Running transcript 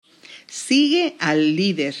Sigue al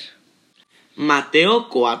líder. Mateo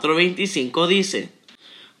 4:25 dice: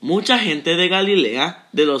 Mucha gente de Galilea,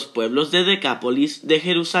 de los pueblos de Decápolis, de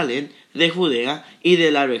Jerusalén, de Judea y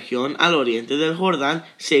de la región al oriente del Jordán,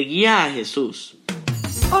 seguía a Jesús.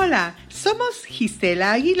 Hola, somos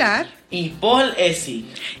Gisela Aguilar Y Paul Essi.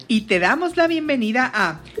 y te damos la bienvenida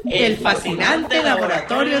a El fascinante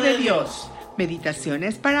laboratorio de Dios.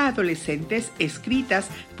 Meditaciones para adolescentes escritas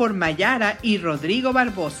por Mayara y Rodrigo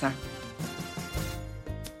Barbosa.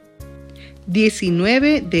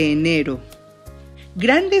 19 de enero.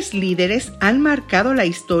 Grandes líderes han marcado la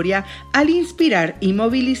historia al inspirar y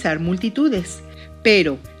movilizar multitudes.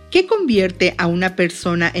 Pero, ¿qué convierte a una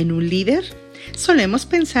persona en un líder? Solemos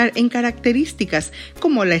pensar en características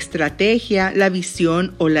como la estrategia, la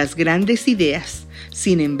visión o las grandes ideas.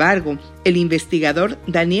 Sin embargo, el investigador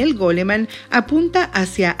Daniel Goleman apunta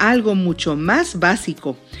hacia algo mucho más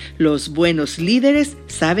básico. Los buenos líderes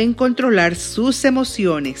saben controlar sus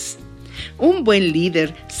emociones. Un buen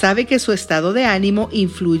líder sabe que su estado de ánimo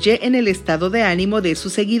influye en el estado de ánimo de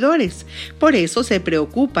sus seguidores. Por eso se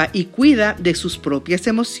preocupa y cuida de sus propias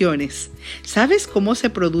emociones. ¿Sabes cómo se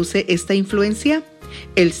produce esta influencia?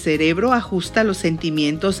 El cerebro ajusta los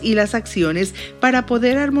sentimientos y las acciones para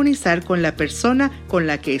poder armonizar con la persona con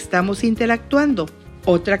la que estamos interactuando.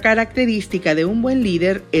 Otra característica de un buen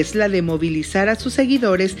líder es la de movilizar a sus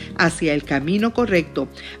seguidores hacia el camino correcto,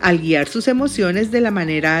 al guiar sus emociones de la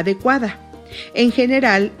manera adecuada. En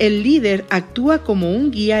general, el líder actúa como un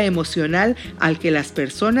guía emocional al que las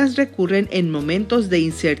personas recurren en momentos de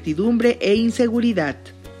incertidumbre e inseguridad.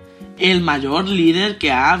 El mayor líder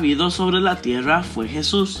que ha habido sobre la tierra fue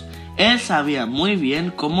Jesús. Él sabía muy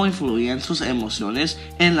bien cómo influían sus emociones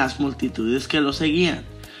en las multitudes que lo seguían.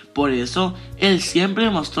 Por eso, Él siempre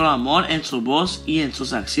mostró amor en su voz y en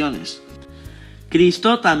sus acciones.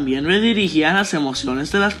 Cristo también redirigía las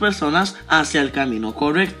emociones de las personas hacia el camino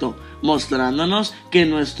correcto, mostrándonos que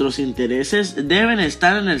nuestros intereses deben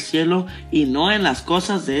estar en el cielo y no en las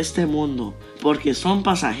cosas de este mundo, porque son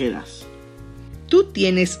pasajeras. Tú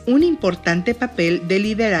tienes un importante papel de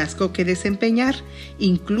liderazgo que desempeñar.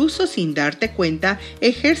 Incluso sin darte cuenta,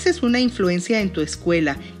 ejerces una influencia en tu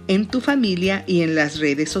escuela, en tu familia y en las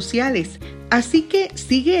redes sociales. Así que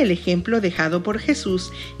sigue el ejemplo dejado por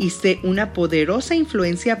Jesús y sé una poderosa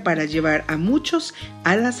influencia para llevar a muchos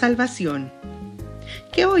a la salvación.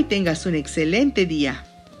 Que hoy tengas un excelente día.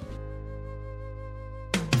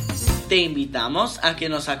 Te invitamos a que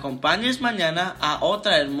nos acompañes mañana a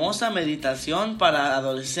otra hermosa meditación para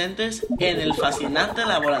adolescentes en el fascinante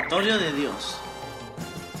laboratorio de Dios.